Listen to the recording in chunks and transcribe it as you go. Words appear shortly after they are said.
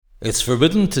It's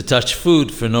forbidden to touch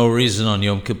food for no reason on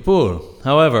Yom Kippur.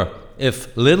 However,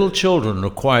 if little children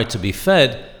require to be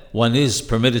fed, one is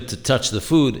permitted to touch the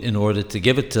food in order to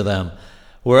give it to them.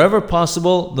 Wherever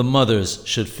possible, the mothers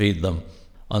should feed them.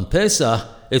 On Pesach,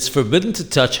 it's forbidden to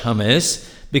touch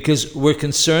hametz because we're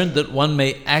concerned that one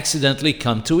may accidentally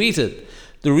come to eat it.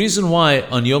 The reason why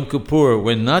on Yom Kippur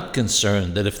we're not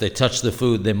concerned that if they touch the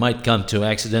food they might come to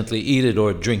accidentally eat it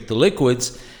or drink the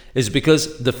liquids is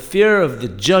because the fear of the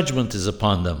judgment is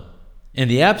upon them. In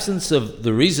the absence of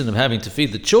the reason of having to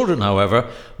feed the children, however,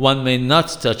 one may not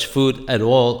touch food at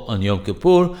all on Yom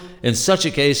Kippur. In such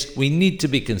a case, we need to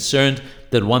be concerned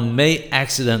that one may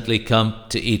accidentally come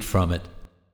to eat from it.